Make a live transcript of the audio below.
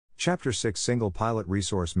Chapter 6 Single Pilot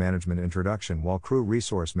Resource Management Introduction. While Crew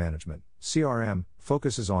Resource Management, CRM,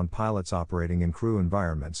 focuses on pilots operating in crew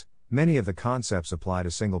environments, many of the concepts apply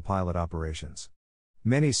to single pilot operations.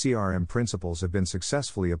 Many CRM principles have been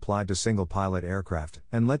successfully applied to single pilot aircraft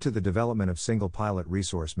and led to the development of Single Pilot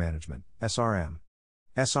Resource Management, SRM.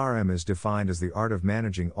 SRM is defined as the art of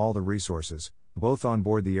managing all the resources, both on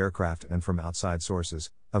board the aircraft and from outside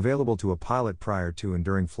sources, available to a pilot prior to and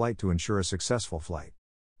during flight to ensure a successful flight.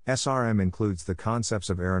 SRM includes the concepts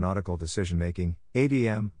of aeronautical decision-making,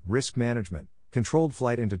 ADM, risk management, controlled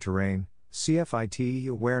flight into terrain, CFIT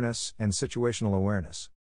awareness, and situational awareness.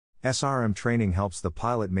 SRM training helps the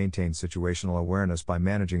pilot maintain situational awareness by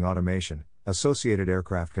managing automation, associated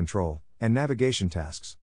aircraft control, and navigation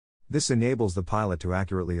tasks. This enables the pilot to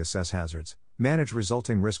accurately assess hazards, manage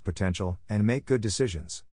resulting risk potential, and make good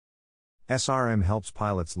decisions. SRM helps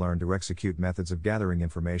pilots learn to execute methods of gathering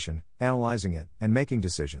information, analyzing it, and making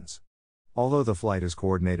decisions. Although the flight is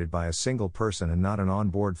coordinated by a single person and not an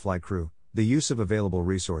onboard flight crew, the use of available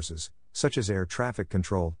resources, such as air traffic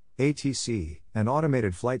control, ATC, and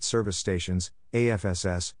automated flight service stations,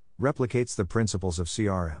 AFSS, replicates the principles of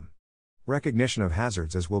CRM. Recognition of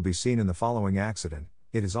hazards. As will be seen in the following accident,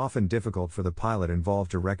 it is often difficult for the pilot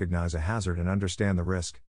involved to recognize a hazard and understand the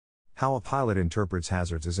risk. How a pilot interprets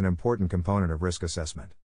hazards is an important component of risk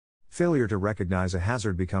assessment. Failure to recognize a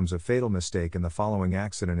hazard becomes a fatal mistake in the following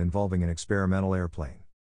accident involving an experimental airplane.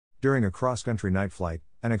 During a cross-country night flight,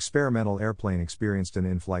 an experimental airplane experienced an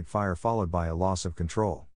in-flight fire followed by a loss of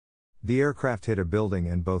control. The aircraft hit a building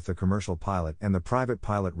and both the commercial pilot and the private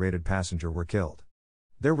pilot-rated passenger were killed.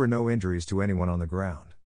 There were no injuries to anyone on the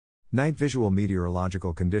ground. Night visual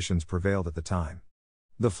meteorological conditions prevailed at the time.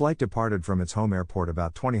 The flight departed from its home airport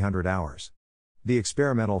about 2000 hours. The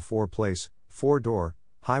experimental four-place, four-door,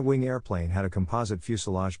 high-wing airplane had a composite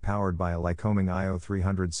fuselage powered by a Lycoming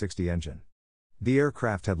IO-360 engine. The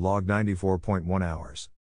aircraft had logged 94.1 hours.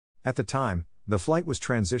 At the time, the flight was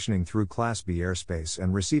transitioning through Class B airspace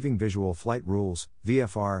and receiving Visual Flight Rules,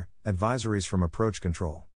 VFR, advisories from approach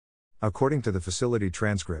control. According to the facility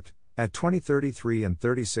transcript, at 20:33 and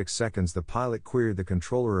 36 seconds the pilot queried the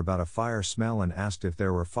controller about a fire smell and asked if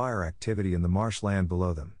there were fire activity in the marshland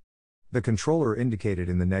below them. The controller indicated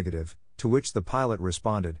in the negative, to which the pilot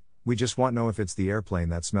responded, "We just want to know if it's the airplane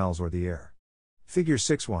that smells or the air." Figure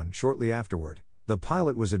 6.1. Shortly afterward, the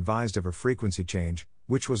pilot was advised of a frequency change,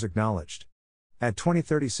 which was acknowledged. At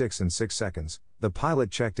 20:36 and 6 seconds, the pilot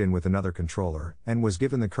checked in with another controller and was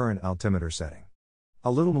given the current altimeter setting. A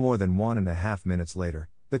little more than 1.5 minutes later,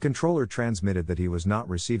 the controller transmitted that he was not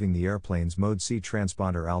receiving the airplane's Mode C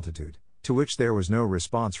transponder altitude, to which there was no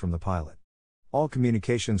response from the pilot. All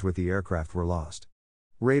communications with the aircraft were lost.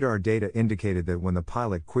 Radar data indicated that when the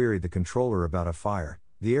pilot queried the controller about a fire,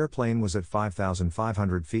 the airplane was at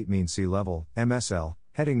 5,500 feet mean sea level, MSL,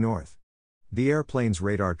 heading north. The airplane's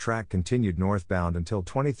radar track continued northbound until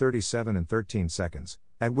 20:37 and 13 seconds,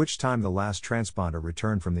 at which time the last transponder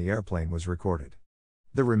return from the airplane was recorded.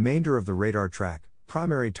 The remainder of the radar track,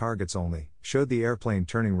 primary targets only, showed the airplane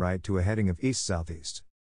turning right to a heading of east-southeast.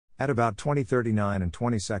 At about 20:39 and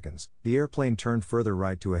 20 seconds, the airplane turned further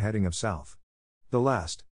right to a heading of south. The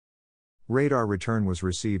last radar return was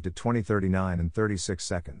received at 20:39 and 36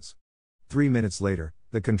 seconds. 3 minutes later,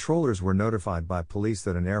 the controllers were notified by police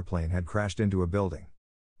that an airplane had crashed into a building.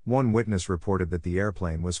 One witness reported that the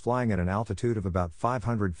airplane was flying at an altitude of about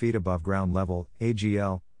 500 feet above ground level,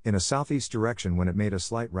 AGL, in a southeast direction when it made a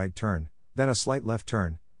slight right turn, then a slight left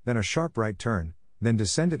turn, then a sharp right turn, then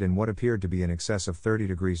descended in what appeared to be in excess of 30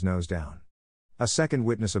 degrees nose down. A second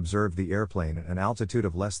witness observed the airplane at an altitude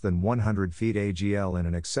of less than 100 feet AGL in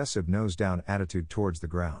an excessive nose down attitude towards the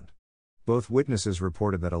ground. Both witnesses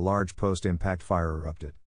reported that a large post-impact fire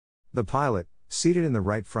erupted. The pilot, seated in the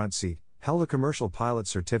right front seat, held a commercial pilot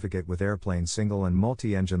certificate with airplane single and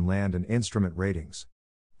multi-engine land and instrument ratings.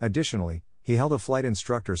 Additionally, he held a flight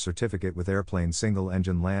instructor certificate with airplane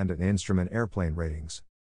single-engine land and instrument airplane ratings.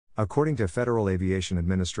 According to Federal Aviation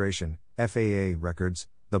Administration, FAA records,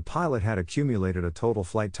 the pilot had accumulated a total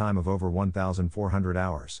flight time of over 1,400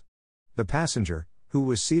 hours. The passenger, who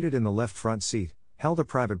was seated in the left front seat, held a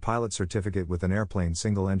private pilot certificate with an airplane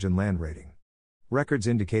single-engine land rating. Records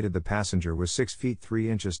indicated the passenger was 6 feet 3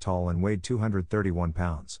 inches tall and weighed 231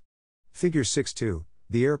 pounds. Figure 6.2.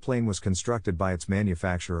 The airplane was constructed by its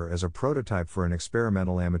manufacturer as a prototype for an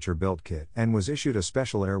experimental amateur-built kit and was issued a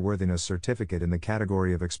special airworthiness certificate in the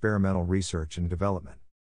category of experimental research and development.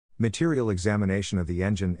 Material examination of the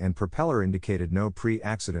engine and propeller indicated no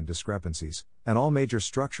pre-accident discrepancies, and all major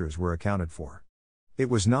structures were accounted for. It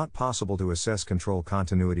was not possible to assess control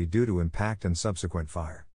continuity due to impact and subsequent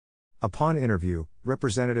fire. Upon interview,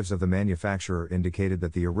 representatives of the manufacturer indicated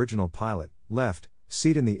that the original pilot, left,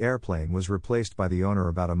 seat in the airplane was replaced by the owner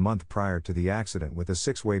about a month prior to the accident with a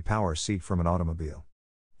 6-way power seat from an automobile.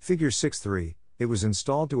 Figure 6.3, it was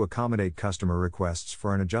installed to accommodate customer requests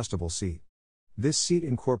for an adjustable seat. This seat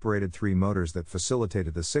incorporated 3 motors that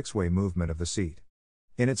facilitated the 6-way movement of the seat.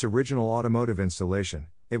 In its original automotive installation,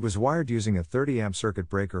 it was wired using a 30-amp circuit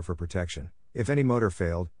breaker for protection. If any motor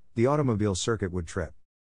failed, the automobile circuit would trip.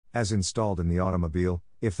 As installed in the automobile,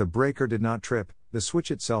 if the breaker did not trip, the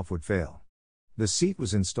switch itself would fail. The seat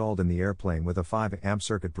was installed in the airplane with a 5-amp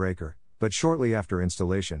circuit breaker, but shortly after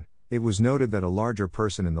installation, it was noted that a larger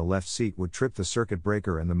person in the left seat would trip the circuit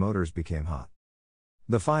breaker and the motors became hot.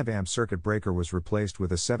 The 5-amp circuit breaker was replaced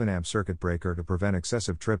with a 7-amp circuit breaker to prevent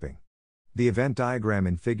excessive tripping. The event diagram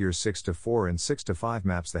in figures 6-4 and 6-5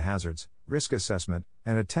 maps the hazards, risk assessment,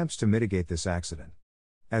 and attempts to mitigate this accident.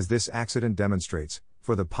 As this accident demonstrates,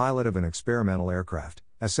 for the pilot of an experimental aircraft,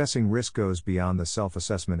 assessing risk goes beyond the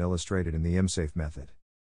self-assessment illustrated in the IMSAFE method.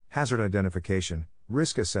 Hazard identification,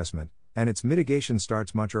 risk assessment, and its mitigation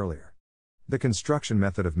starts much earlier. The construction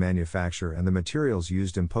method of manufacture and the materials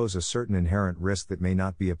used impose a certain inherent risk that may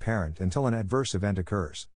not be apparent until an adverse event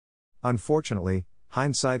occurs. Unfortunately,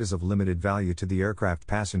 hindsight is of limited value to the aircraft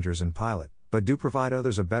passengers and pilot, but do provide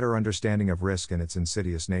others a better understanding of risk and its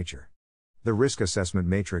insidious nature. The risk assessment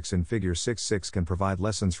matrix in figure 6.6 can provide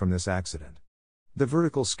lessons from this accident. The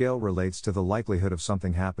vertical scale relates to the likelihood of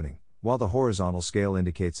something happening, while the horizontal scale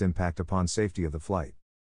indicates impact upon safety of the flight.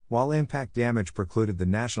 While impact damage precluded the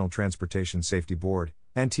National Transportation Safety Board,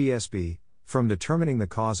 NTSB, from determining the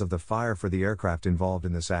cause of the fire for the aircraft involved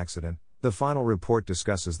in this accident, the final report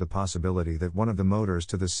discusses the possibility that one of the motors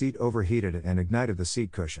to the seat overheated and ignited the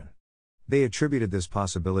seat cushion. They attributed this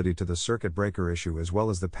possibility to the circuit breaker issue as well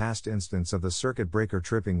as the past instance of the circuit breaker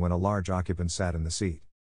tripping when a large occupant sat in the seat.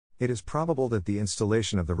 It is probable that the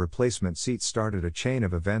installation of the replacement seat started a chain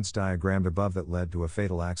of events diagrammed above that led to a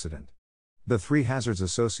fatal accident. The 3 hazards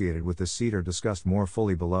associated with the seat are discussed more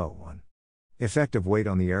fully below. 1. Effective weight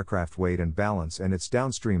on the aircraft. Weight and balance and its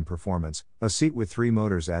downstream performance. A seat with 3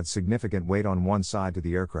 motors adds significant weight on one side to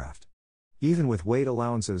the aircraft. Even with weight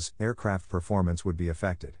allowances, aircraft performance would be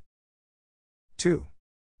affected. 2.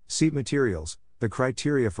 Seat materials. The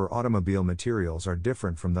criteria for automobile materials are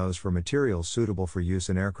different from those for materials suitable for use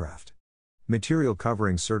in aircraft. Material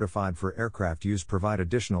coverings certified for aircraft use provide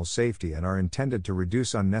additional safety and are intended to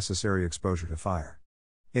reduce unnecessary exposure to fire.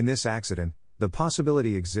 In this accident, the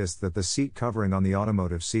possibility exists that the seat covering on the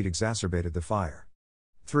automotive seat exacerbated the fire.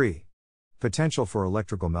 3. Potential for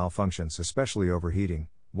electrical malfunctions, especially overheating.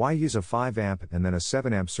 Why use a 5-amp and then a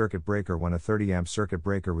 7-amp circuit breaker when a 30-amp circuit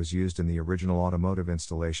breaker was used in the original automotive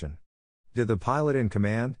installation? Did the pilot in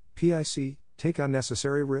command, PIC, take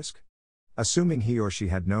unnecessary risk? Assuming he or she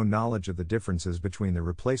had no knowledge of the differences between the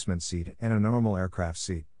replacement seat and a normal aircraft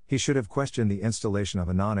seat, he should have questioned the installation of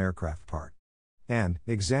a non-aircraft part. And,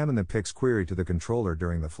 examined the PIC's query to the controller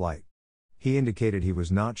during the flight. He indicated he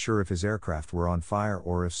was not sure if his aircraft were on fire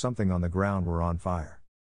or if something on the ground were on fire.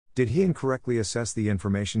 Did he incorrectly assess the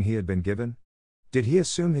information he had been given? Did he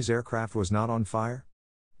assume his aircraft was not on fire?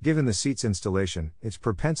 Given the seat's installation, its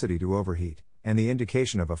propensity to overheat, and the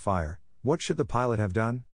indication of a fire, what should the pilot have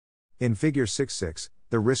done? In figure 6.6,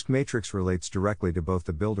 the risk matrix relates directly to both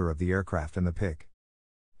the builder of the aircraft and the PIC.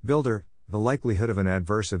 Builder, the likelihood of an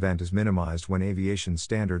adverse event is minimized when aviation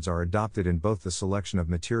standards are adopted in both the selection of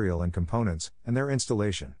material and components, and their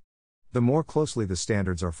installation. The more closely the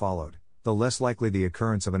standards are followed, the less likely the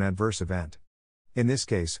occurrence of an adverse event. In this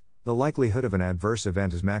case, the likelihood of an adverse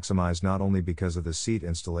event is maximized not only because of the seat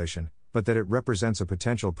installation, but that it represents a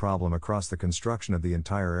potential problem across the construction of the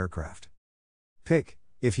entire aircraft. PIC,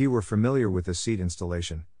 if you were familiar with the seat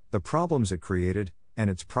installation, the problems it created, and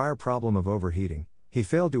its prior problem of overheating, he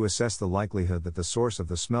failed to assess the likelihood that the source of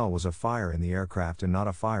the smell was a fire in the aircraft and not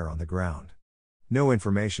a fire on the ground. No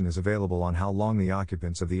information is available on how long the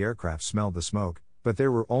occupants of the aircraft smelled the smoke, but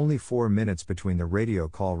there were only 4 minutes between the radio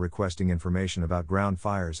call requesting information about ground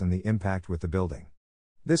fires and the impact with the building.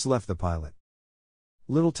 This left the pilot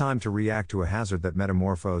little time to react to a hazard that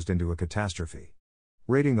metamorphosed into a catastrophe.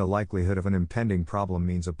 Rating the likelihood of an impending problem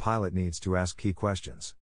means a pilot needs to ask key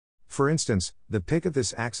questions. For instance, the PIC of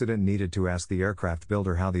this accident needed to ask the aircraft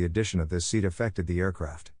builder how the addition of this seat affected the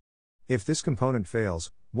aircraft. If this component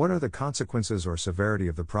fails, what are the consequences or severity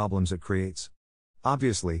of the problems it creates?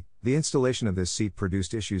 Obviously, the installation of this seat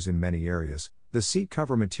produced issues in many areas: the seat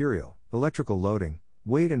cover material, electrical loading,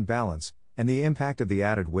 weight and balance, and the impact of the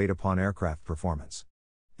added weight upon aircraft performance.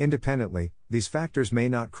 Independently, these factors may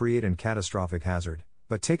not create a catastrophic hazard,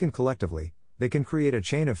 but taken collectively, they can create a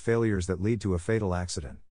chain of failures that lead to a fatal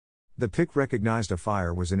accident. The PIC recognized a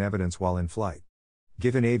fire was in evidence while in flight.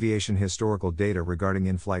 Given aviation historical data regarding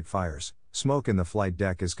in-flight fires, smoke in the flight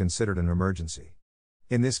deck is considered an emergency.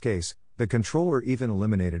 In this case, the controller even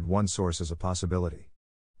eliminated one source as a possibility.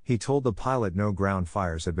 He told the pilot no ground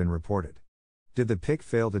fires had been reported. Did the PIC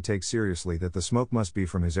fail to take seriously that the smoke must be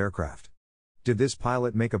from his aircraft? Did this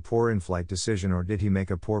pilot make a poor in-flight decision, or did he make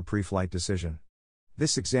a poor pre-flight decision?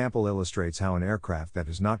 This example illustrates how an aircraft that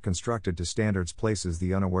is not constructed to standards places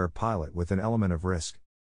the unaware pilot with an element of risk.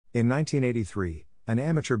 In 1983, an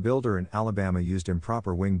amateur builder in Alabama used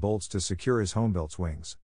improper wing bolts to secure his home-built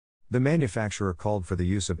wings. The manufacturer called for the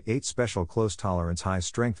use of 8 special close-tolerance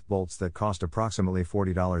high-strength bolts that cost approximately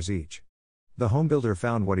 $40 each. The homebuilder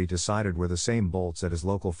found what he decided were the same bolts at his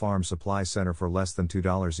local farm supply center for less than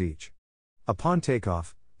 $2 each. Upon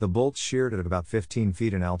takeoff, the bolts sheared at about 15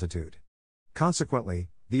 feet in altitude. Consequently,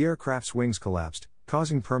 the aircraft's wings collapsed,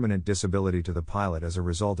 causing permanent disability to the pilot as a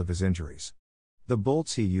result of his injuries. The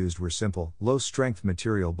bolts he used were simple, low-strength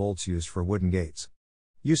material bolts used for wooden gates.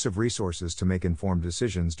 Use of resources to make informed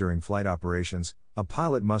decisions during flight operations. A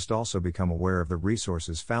pilot must also become aware of the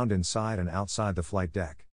resources found inside and outside the flight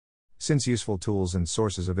deck. Since useful tools and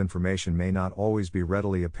sources of information may not always be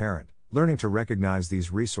readily apparent, learning to recognize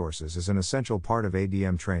these resources is an essential part of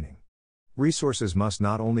ADM training. Resources must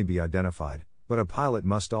not only be identified, but a pilot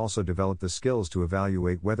must also develop the skills to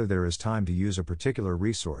evaluate whether there is time to use a particular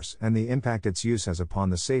resource and the impact its use has upon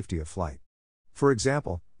the safety of flight. For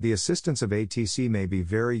example, the assistance of ATC may be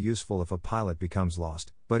very useful if a pilot becomes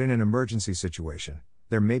lost, but in an emergency situation,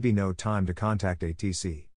 there may be no time to contact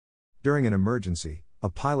ATC. During an emergency, a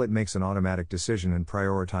pilot makes an automatic decision and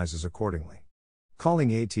prioritizes accordingly. Calling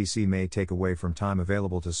ATC may take away from time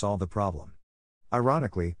available to solve the problem.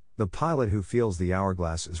 Ironically, the pilot who feels the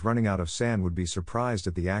hourglass is running out of sand would be surprised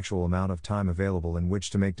at the actual amount of time available in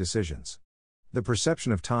which to make decisions. The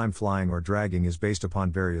perception of time flying or dragging is based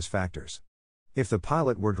upon various factors. If the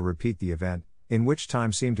pilot were to repeat the event, in which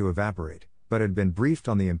time seemed to evaporate, but had been briefed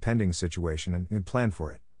on the impending situation and had planned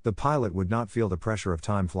for it, the pilot would not feel the pressure of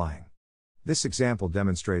time flying. This example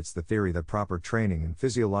demonstrates the theory that proper training and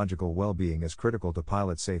physiological well-being is critical to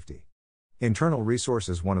pilot safety. Internal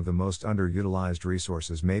resources. One of the most underutilized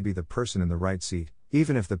resources may be the person in the right seat,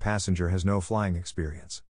 even if the passenger has no flying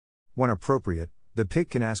experience. When appropriate, the PIC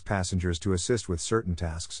can ask passengers to assist with certain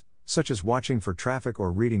tasks, such as watching for traffic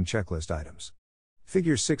or reading checklist items.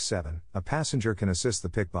 Figure 6-7, a passenger can assist the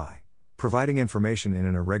PIC by providing information in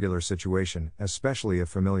an irregular situation, especially if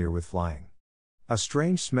familiar with flying. A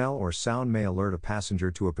strange smell or sound may alert a passenger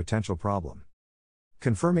to a potential problem.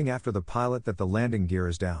 Confirming after the pilot that the landing gear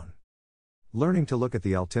is down. Learning to look at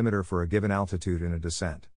the altimeter for a given altitude in a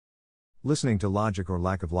descent. Listening to logic or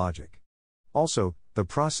lack of logic. Also, the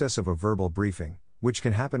process of a verbal briefing, which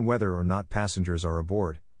can happen whether or not passengers are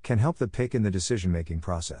aboard, can help the PIC in the decision-making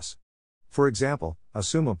process. For example,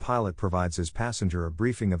 assume a pilot provides his passenger a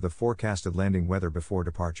briefing of the forecasted landing weather before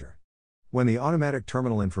departure. When the Automatic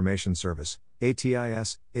Terminal Information Service,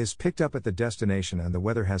 ATIS, is picked up at the destination and the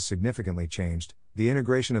weather has significantly changed, the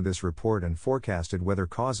integration of this report and forecasted weather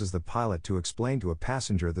causes the pilot to explain to a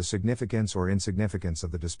passenger the significance or insignificance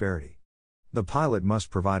of the disparity. The pilot must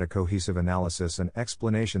provide a cohesive analysis and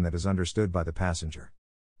explanation that is understood by the passenger.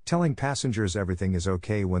 Telling passengers everything is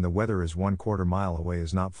okay when the weather is 1/4 mile away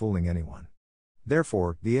is not fooling anyone.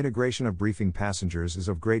 Therefore, the integration of briefing passengers is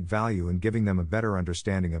of great value in giving them a better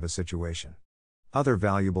understanding of a situation. Other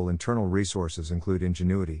valuable internal resources include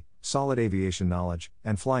ingenuity, solid aviation knowledge,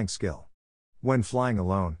 and flying skill. When flying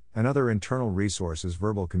alone, another internal resource is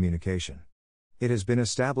verbal communication. It has been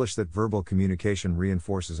established that verbal communication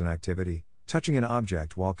reinforces an activity. Touching an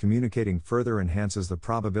object while communicating further enhances the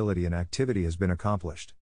probability an activity has been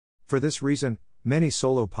accomplished. For this reason, many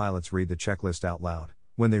solo pilots read the checklist out loud.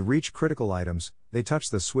 When they reach critical items, they touch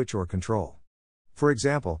the switch or control. For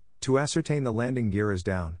example, to ascertain the landing gear is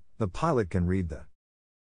down, the pilot can read the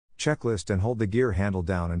checklist and hold the gear handle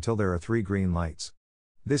down until there are 3 green lights.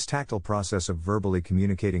 This tactile process of verbally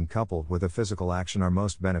communicating coupled with a physical action are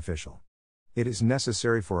most beneficial. It is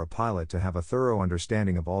necessary for a pilot to have a thorough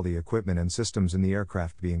understanding of all the equipment and systems in the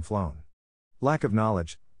aircraft being flown. Lack of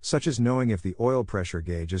knowledge, such as knowing if the oil pressure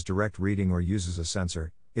gauge is direct reading or uses a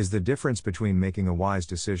sensor, is the difference between making a wise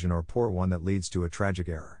decision or poor one that leads to a tragic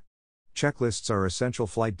error. Checklists are essential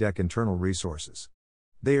flight deck internal resources.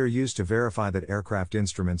 They are used to verify that aircraft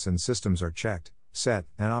instruments and systems are checked, set,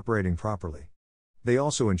 and operating properly. They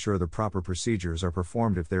also ensure the proper procedures are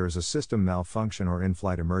performed if there is a system malfunction or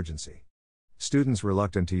in-flight emergency. Students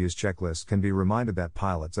reluctant to use checklists can be reminded that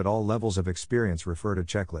pilots at all levels of experience refer to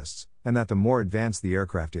checklists, and that the more advanced the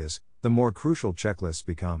aircraft is, the more crucial checklists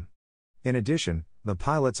become. In addition, the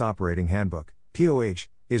Pilot's Operating Handbook, (POH),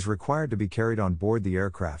 is required to be carried on board the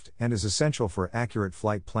aircraft and is essential for accurate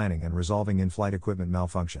flight planning and resolving in-flight equipment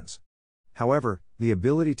malfunctions. However, the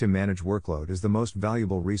ability to manage workload is the most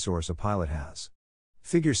valuable resource a pilot has.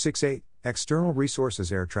 Figure 6.8, External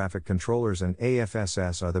Resources. Air traffic controllers and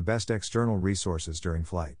AFSS are the best external resources during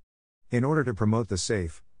flight. In order to promote the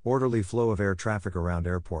safe, orderly flow of air traffic around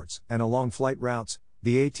airports and along flight routes,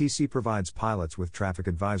 the ATC provides pilots with traffic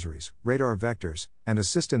advisories, radar vectors, and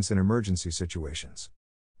assistance in emergency situations.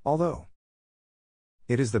 Although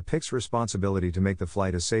it is the PIC's responsibility to make the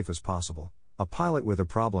flight as safe as possible, a pilot with a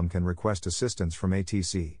problem can request assistance from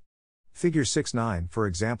ATC. Figure 6.9, for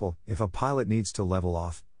example, if a pilot needs to level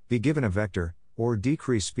off, be given a vector, or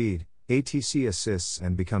decrease speed, ATC assists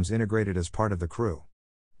and becomes integrated as part of the crew.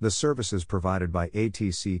 The services provided by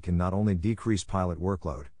ATC can not only decrease pilot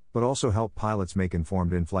workload, but also help pilots make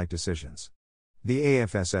informed in-flight decisions. The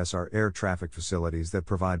AFSS are air traffic facilities that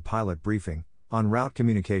provide pilot briefing, en-route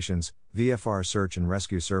communications, VFR search and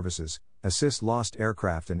rescue services, assist lost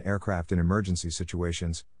aircraft and aircraft in emergency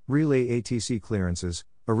situations, relay ATC clearances,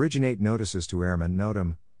 originate notices to airmen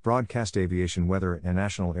NOTAM, broadcast aviation weather and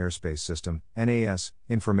National Airspace System, NAS,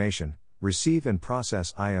 information, receive and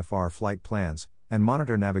process IFR flight plans, and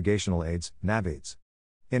monitor navigational aids, NAVAIDs.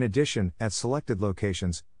 In addition, at selected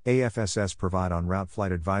locations, AFSS provide on-route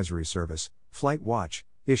flight advisory service, flight watch,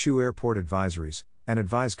 issue airport advisories, and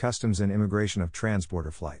advise customs and immigration of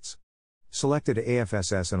transborder flights. Selected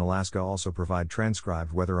AFSS in Alaska also provide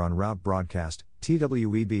transcribed weather on-route broadcast,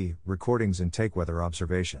 TWEB, recordings and take weather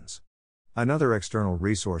observations. Another external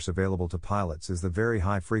resource available to pilots is the Very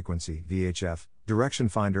High Frequency (VHF) Direction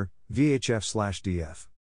Finder, VHF/DF.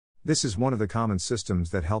 This is one of the common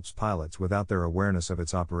systems that helps pilots without their awareness of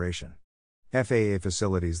its operation. FAA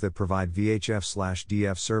facilities that provide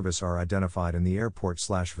VHF/DF service are identified in the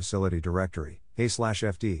Airport/Facility Directory,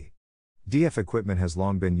 A/FD. DF equipment has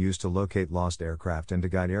long been used to locate lost aircraft and to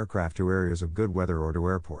guide aircraft to areas of good weather or to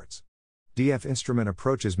airports. DF instrument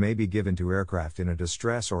approaches may be given to aircraft in a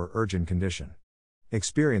distress or urgent condition.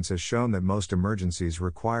 Experience has shown that most emergencies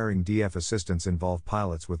requiring DF assistance involve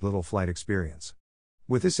pilots with little flight experience.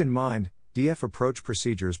 With this in mind, DF approach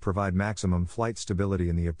procedures provide maximum flight stability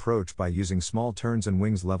in the approach by using small turns and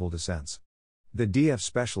wings level descents. The DF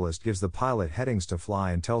specialist gives the pilot headings to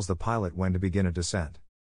fly and tells the pilot when to begin a descent.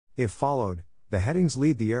 If followed, the headings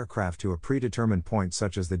lead the aircraft to a predetermined point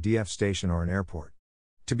such as the DF station or an airport.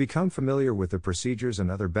 To become familiar with the procedures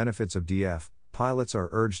and other benefits of DF, pilots are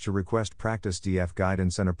urged to request practice DF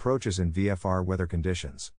guidance and approaches in VFR weather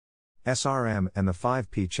conditions. SRM and the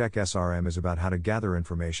 5P check. SRM is about how to gather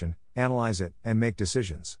information, analyze it, and make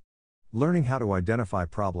decisions. Learning how to identify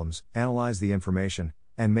problems, analyze the information,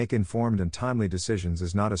 and make informed and timely decisions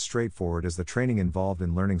is not as straightforward as the training involved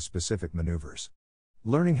in learning specific maneuvers.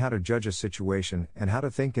 Learning how to judge a situation and how to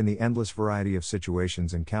think in the endless variety of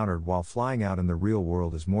situations encountered while flying out in the real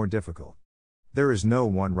world is more difficult. There is no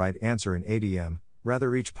one right answer in ADM,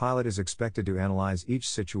 rather each pilot is expected to analyze each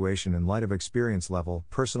situation in light of experience level,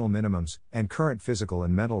 personal minimums, and current physical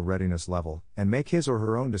and mental readiness level, and make his or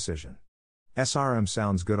her own decision. SRM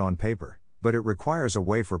sounds good on paper, but it requires a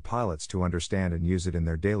way for pilots to understand and use it in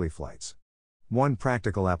their daily flights. One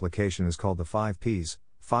practical application is called the 5Ps,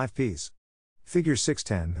 5Ps. Figure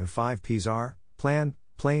 6.10. The 5Ps are plan,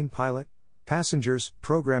 plane, pilot, passengers.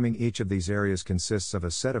 Programming each of these areas consists of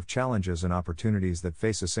a set of challenges and opportunities that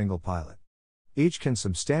face a single pilot. Each can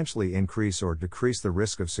substantially increase or decrease the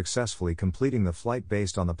risk of successfully completing the flight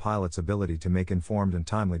based on the pilot's ability to make informed and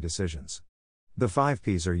timely decisions. The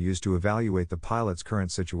 5Ps are used to evaluate the pilot's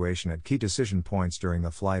current situation at key decision points during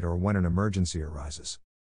the flight or when an emergency arises.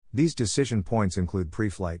 These decision points include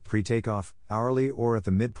pre-flight, pre-takeoff, hourly or at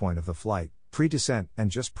the midpoint of the flight, pre-descent,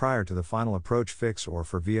 and just prior to the final approach fix, or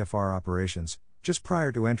for VFR operations, just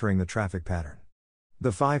prior to entering the traffic pattern. The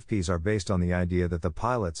 5Ps are based on the idea that the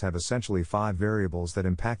pilots have essentially 5 variables that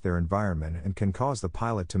impact their environment and can cause the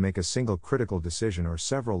pilot to make a single critical decision or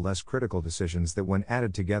several less critical decisions that when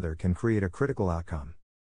added together can create a critical outcome.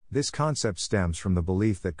 This concept stems from the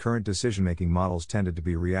belief that current decision-making models tended to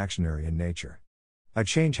be reactionary in nature. A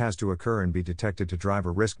change has to occur and be detected to drive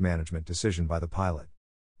a risk management decision by the pilot.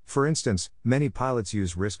 For instance, many pilots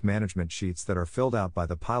use risk management sheets that are filled out by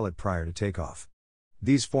the pilot prior to takeoff.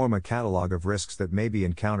 These form a catalog of risks that may be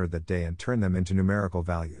encountered that day and turn them into numerical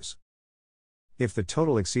values. If the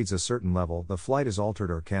total exceeds a certain level, the flight is altered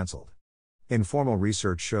or cancelled. Informal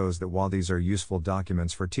research shows that while these are useful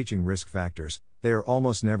documents for teaching risk factors, they are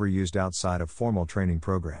almost never used outside of formal training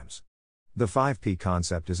programs. The 5P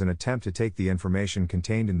concept is an attempt to take the information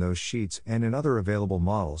contained in those sheets and in other available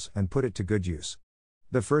models and put it to good use.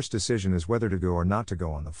 The first decision is whether to go or not to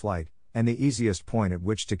go on the flight, and the easiest point at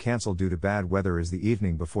which to cancel due to bad weather is the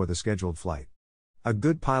evening before the scheduled flight. A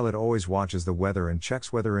good pilot always watches the weather and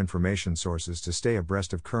checks weather information sources to stay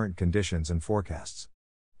abreast of current conditions and forecasts.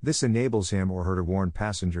 This enables him or her to warn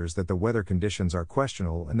passengers that the weather conditions are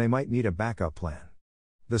questionable and they might need a backup plan.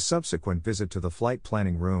 The subsequent visit to the flight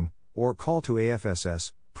planning room, or call to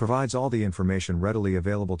AFSS, provides all the information readily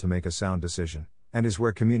available to make a sound decision, and is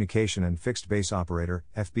where communication and fixed base operator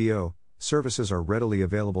 (FBO) services are readily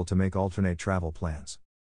available to make alternate travel plans.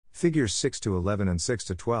 Figures 6 to 11 and 6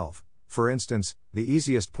 to 12. For instance, the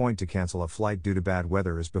easiest point to cancel a flight due to bad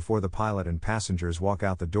weather is before the pilot and passengers walk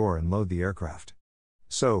out the door and load the aircraft.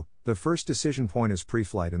 So, the first decision point is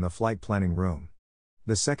pre-flight in the flight planning room.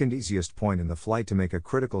 The second easiest point in the flight to make a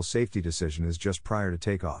critical safety decision is just prior to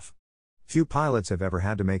takeoff. Few pilots have ever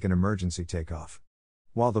had to make an emergency takeoff.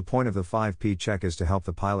 While the point of the 5P check is to help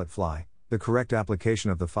the pilot fly, the correct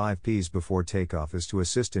application of the 5Ps before takeoff is to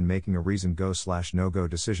assist in making a reasoned go/no-go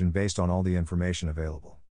decision based on all the information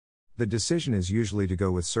available. The decision is usually to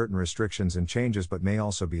go with certain restrictions and changes but may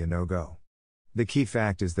also be a no-go. The key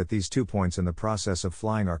fact is that these 2 points in the process of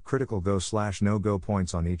flying are critical go/no-go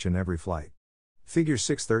points on each and every flight. Figure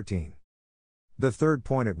 6.13. The third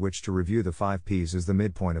point at which to review the 5Ps is the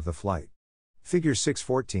midpoint of the flight. Figure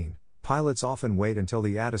 6.14. Pilots often wait until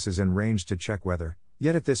the ATIS is in range to check weather,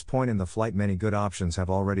 yet at this point in the flight many good options have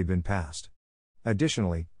already been passed.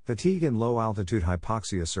 Additionally, fatigue and low-altitude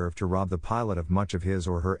hypoxia serve to rob the pilot of much of his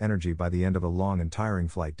or her energy by the end of a long and tiring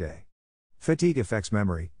flight day. Fatigue affects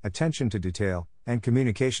memory, attention to detail, and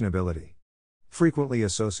communication ability. Frequently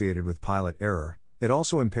associated with pilot error, it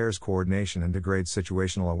also impairs coordination and degrades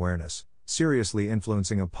situational awareness, seriously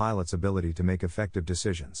influencing a pilot's ability to make effective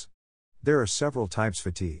decisions. There are several types of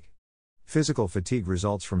fatigue. Physical fatigue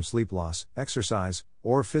results from sleep loss, exercise,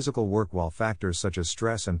 or physical work, while factors such as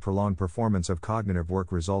stress and prolonged performance of cognitive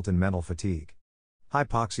work result in mental fatigue.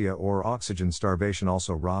 Hypoxia or oxygen starvation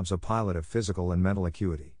also robs a pilot of physical and mental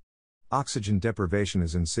acuity. Oxygen deprivation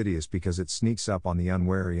is insidious because it sneaks up on the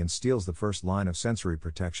unwary and steals the first line of sensory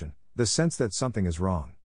protection, the sense that something is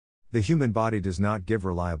wrong. The human body does not give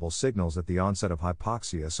reliable signals at the onset of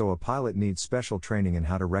hypoxia, so a pilot needs special training in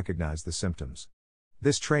how to recognize the symptoms.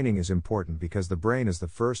 This training is important because the brain is the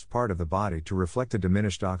first part of the body to reflect a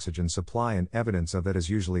diminished oxygen supply, and evidence of that is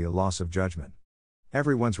usually a loss of judgment.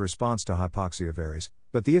 Everyone's response to hypoxia varies,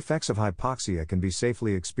 but the effects of hypoxia can be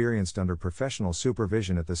safely experienced under professional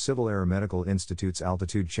supervision at the Civil Aeromedical Institute's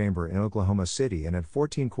altitude chamber in Oklahoma City and at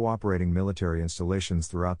 14 cooperating military installations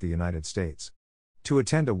throughout the United States. To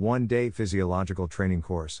attend a one-day physiological training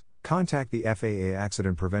course, contact the FAA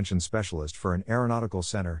Accident Prevention Specialist for an Aeronautical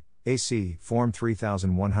Center, AC, Form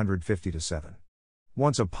 3150-7.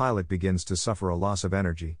 Once a pilot begins to suffer a loss of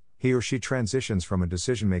energy, he or she transitions from a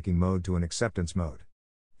decision-making mode to an acceptance mode.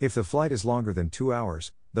 If the flight is longer than 2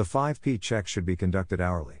 hours, the 5P check should be conducted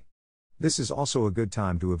hourly. This is also a good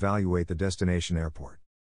time to evaluate the destination airport.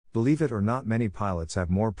 Believe it or not, many pilots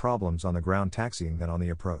have more problems on the ground taxiing than on the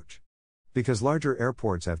approach. Because larger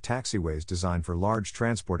airports have taxiways designed for large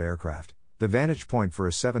transport aircraft, the vantage point for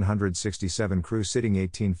a 767 crew sitting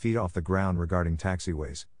 18 feet off the ground regarding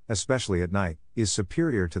taxiways, especially at night, is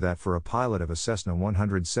superior to that for a pilot of a Cessna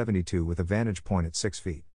 172 with a vantage point at 6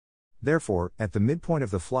 feet. Therefore, at the midpoint of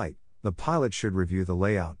the flight, the pilot should review the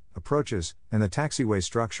layout, approaches, and the taxiway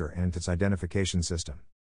structure and its identification system.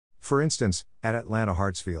 For instance, at Atlanta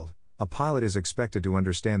Hartsfield, a pilot is expected to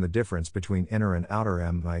understand the difference between inner and outer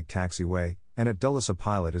MIG taxiway, and at Dulles a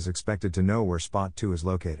pilot is expected to know where Spot 2 is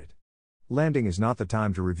located. Landing is not the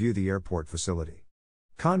time to review the airport facility.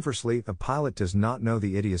 Conversely, a pilot does not know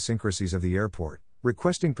the idiosyncrasies of the airport,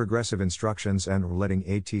 requesting progressive instructions and or letting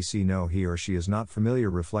ATC know he or she is not familiar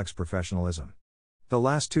reflects professionalism. The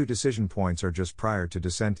last 2 decision points are just prior to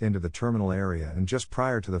descent into the terminal area and just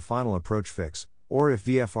prior to the final approach fix, or if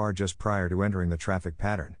VFR just prior to entering the traffic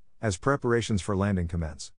pattern, as preparations for landing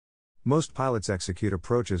commence. Most pilots execute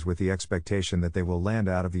approaches with the expectation that they will land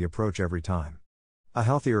out of the approach every time. A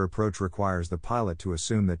healthier approach requires the pilot to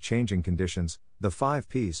assume that changing conditions, the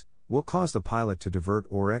 5Ps, will cause the pilot to divert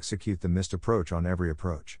or execute the missed approach on every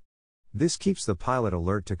approach. This keeps the pilot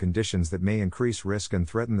alert to conditions that may increase risk and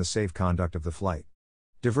threaten the safe conduct of the flight.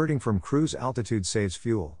 Diverting from cruise altitude saves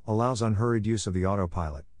fuel, allows unhurried use of the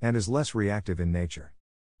autopilot, and is less reactive in nature.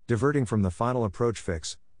 Diverting from the final approach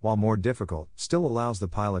fix, while more difficult, still allows the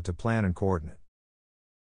pilot to plan and coordinate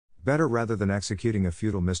better rather than executing a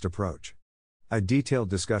futile missed approach. A detailed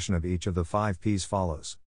discussion of each of the 5Ps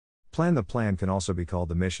follows. Plan. The plan can also be called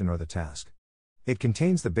the mission or the task. It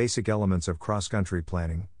contains the basic elements of cross-country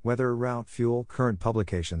planning, weather, route, fuel, current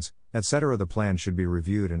publications, etc. The plan should be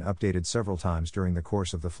reviewed and updated several times during the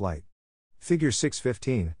course of the flight. Figure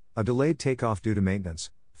 6.15, a delayed takeoff due to maintenance,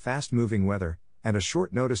 fast-moving weather, and a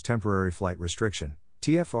short-notice temporary flight restriction,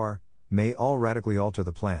 TFR, may all radically alter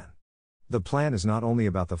the plan. The plan is not only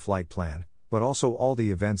about the flight plan, but also all the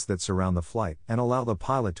events that surround the flight and allow the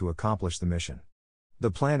pilot to accomplish the mission. The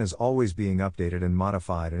plan is always being updated and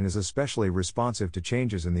modified and is especially responsive to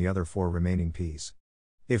changes in the other 4 remaining Ps.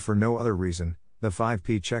 If for no other reason, the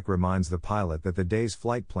 5P check reminds the pilot that the day's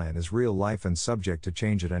flight plan is real life and subject to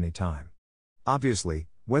change at any time. Obviously,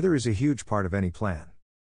 weather is a huge part of any plan.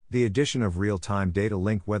 The addition of real-time data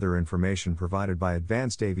link weather information provided by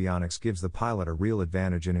advanced avionics gives the pilot a real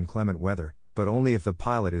advantage in inclement weather, but only if the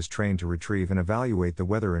pilot is trained to retrieve and evaluate the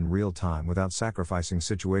weather in real time without sacrificing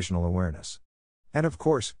situational awareness. And of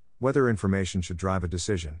course, weather information should drive a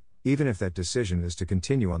decision, even if that decision is to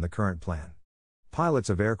continue on the current plan. Pilots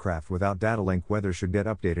of aircraft without data link weather should get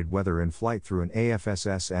updated weather in flight through an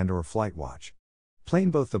AFSS and/or flight watch.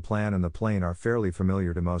 Both the plan and the plane are fairly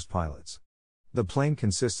familiar to most pilots. The plane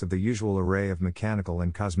consists of the usual array of mechanical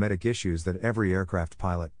and cosmetic issues that every aircraft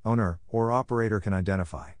pilot, owner, or operator can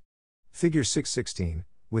identify. Figure 6.16,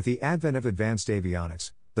 with the advent of advanced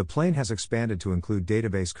avionics, the plane has expanded to include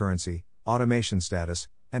database currency, automation status,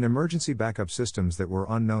 and emergency backup systems that were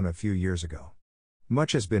unknown a few years ago.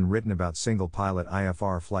 Much has been written about single-pilot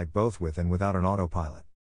IFR flight both with and without an autopilot.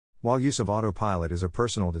 While use of autopilot is a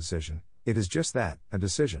personal decision, it is just that, a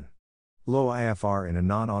decision. Low IFR in a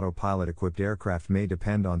non-autopilot equipped aircraft may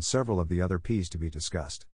depend on several of the other Ps to be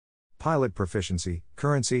discussed. Pilot proficiency,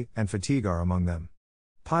 currency, and fatigue are among them.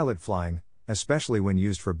 Pilot flying, especially when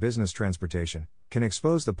used for business transportation, can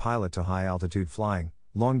expose the pilot to high-altitude flying,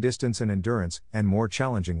 long distance and endurance, and more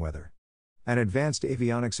challenging weather. An advanced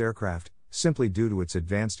avionics aircraft, simply due to its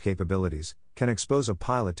advanced capabilities, can expose a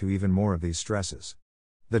pilot to even more of these stresses.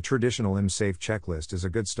 The traditional IMSAFE checklist is a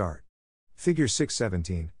good start. Figure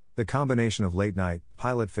 6.17, the combination of late-night,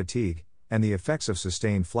 pilot fatigue, and the effects of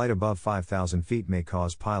sustained flight above 5,000 feet may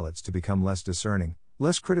cause pilots to become less discerning,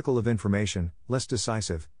 less critical of information, less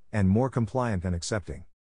decisive, and more compliant and accepting.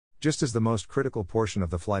 Just as the most critical portion of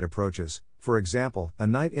the flight approaches, for example, a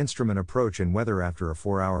night instrument approach in weather after a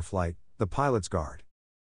 4-hour flight, the pilot's guard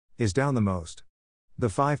is down the most. The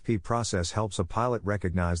 5P process helps a pilot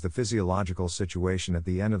recognize the physiological situation at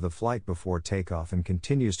the end of the flight before takeoff and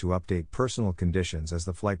continues to update personal conditions as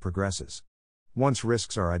the flight progresses. Once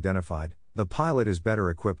risks are identified, the pilot is better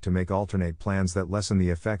equipped to make alternate plans that lessen the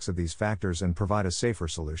effects of these factors and provide a safer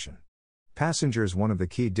solution. Passengers. One of the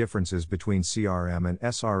key differences between CRM and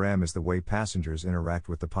SRM is the way passengers interact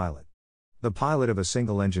with the pilot. The pilot of a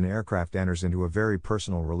single-engine aircraft enters into a very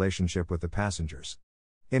personal relationship with the passengers.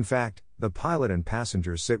 In fact, the pilot and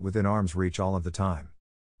passengers sit within arm's reach all of the time.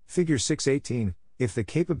 Figure 6.18, if the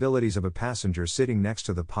capabilities of a passenger sitting next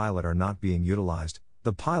to the pilot are not being utilized,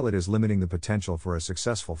 the pilot is limiting the potential for a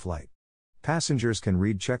successful flight. Passengers can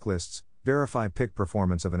read checklists, verify pick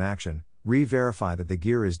performance of an action, re-verify that the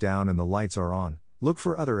gear is down and the lights are on, look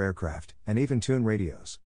for other aircraft, and even tune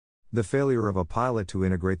radios. The failure of a pilot to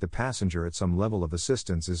integrate the passenger at some level of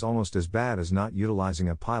assistance is almost as bad as not utilizing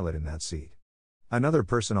a pilot in that seat. Another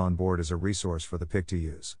person on board is a resource for the pick to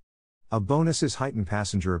use. A bonus is heightened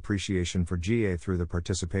passenger appreciation for GA through the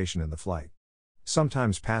participation in the flight.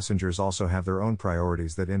 Sometimes passengers also have their own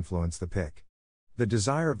priorities that influence the pick. The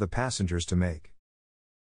desire of the passengers to make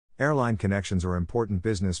airline connections or important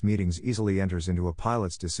business meetings easily enters into a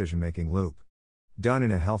pilot's decision-making loop. Done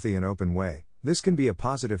in a healthy and open way, this can be a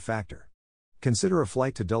positive factor. Consider a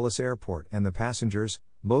flight to Dulles Airport and the passengers,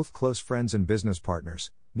 both close friends and business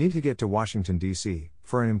partners, need to get to Washington, D.C.,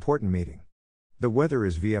 for an important meeting. The weather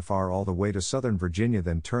is VFR all the way to Southern Virginia,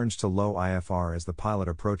 then turns to low IFR as the pilot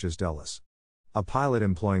approaches Dulles. A pilot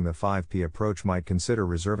employing the 5P approach might consider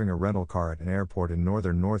reserving a rental car at an airport in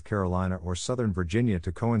northern North Carolina or Southern Virginia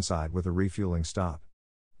to coincide with a refueling stop.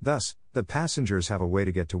 Thus, the passengers have a way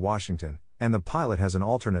to get to Washington, and the pilot has an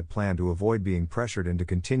alternate plan to avoid being pressured into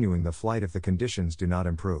continuing the flight if the conditions do not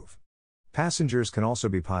improve. Passengers can also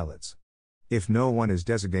be pilots. If no one is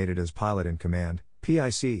designated as pilot in command,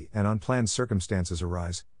 PIC, and unplanned circumstances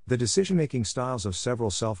arise, the decision-making styles of several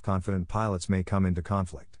self-confident pilots may come into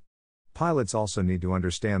conflict. Pilots also need to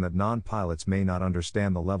understand that non-pilots may not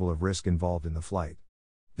understand the level of risk involved in the flight.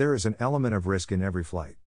 There is an element of risk in every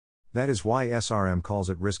flight. That is why SRM calls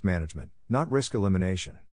it risk management, not risk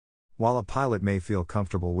elimination. While a pilot may feel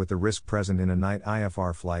comfortable with the risk present in a night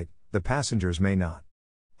IFR flight, the passengers may not.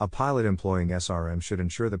 A pilot employing SRM should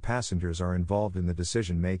ensure the passengers are involved in the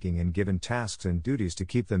decision-making and given tasks and duties to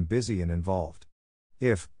keep them busy and involved.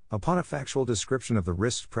 If, upon a factual description of the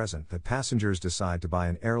risks present, that passengers decide to buy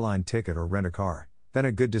an airline ticket or rent a car, then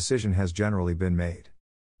a good decision has generally been made.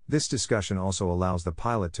 This discussion also allows the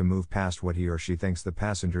pilot to move past what he or she thinks the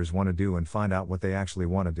passengers want to do and find out what they actually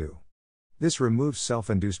want to do. This removes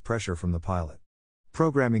self-induced pressure from the pilot.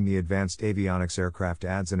 Programming the advanced avionics aircraft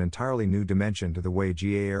adds an entirely new dimension to the way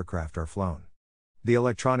GA aircraft are flown. The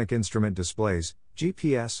electronic instrument displays,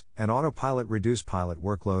 GPS, and autopilot reduce pilot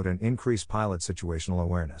workload and increase pilot situational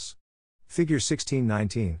awareness. Figure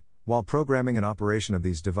 1619, while programming and operation of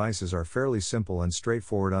these devices are fairly simple and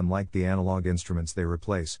straightforward, unlike the analog instruments they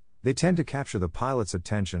replace, they tend to capture the pilot's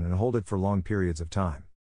attention and hold it for long periods of time.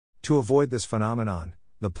 To avoid this phenomenon,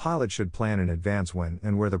 the pilot should plan in advance when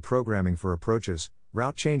and where the programming for approaches,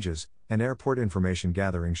 route changes, and airport information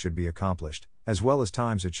gathering should be accomplished, as well as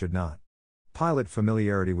times it should not. Pilot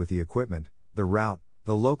familiarity with the equipment, the route,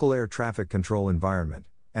 the local air traffic control environment,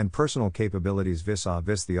 and personal capabilities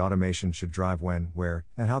vis-a-vis the automation should drive when, where,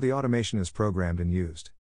 and how the automation is programmed and used.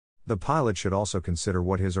 The pilot should also consider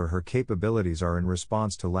what his or her capabilities are in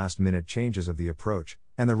response to last-minute changes of the approach,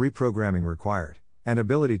 and the reprogramming required, and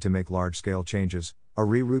ability to make large-scale changes, a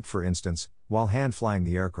reroute for instance, while hand-flying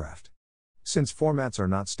the aircraft. Since formats are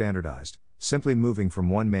not standardized, simply moving from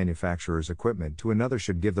one manufacturer's equipment to another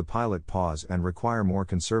should give the pilot pause and require more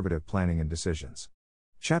conservative planning and decisions.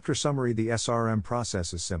 Chapter summary: the SRM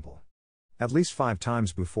process is simple. At least 5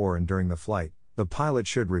 times before and during the flight, the pilot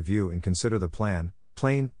should review and consider the plan,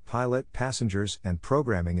 plane, pilot, passengers, and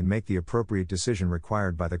programming and make the appropriate decision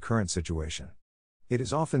required by the current situation. It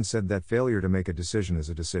is often said that failure to make a decision is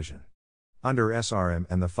a decision. Under SRM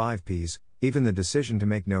and the 5 Ps, even the decision to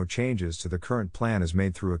make no changes to the current plan is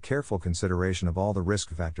made through a careful consideration of all the risk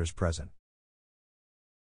factors present.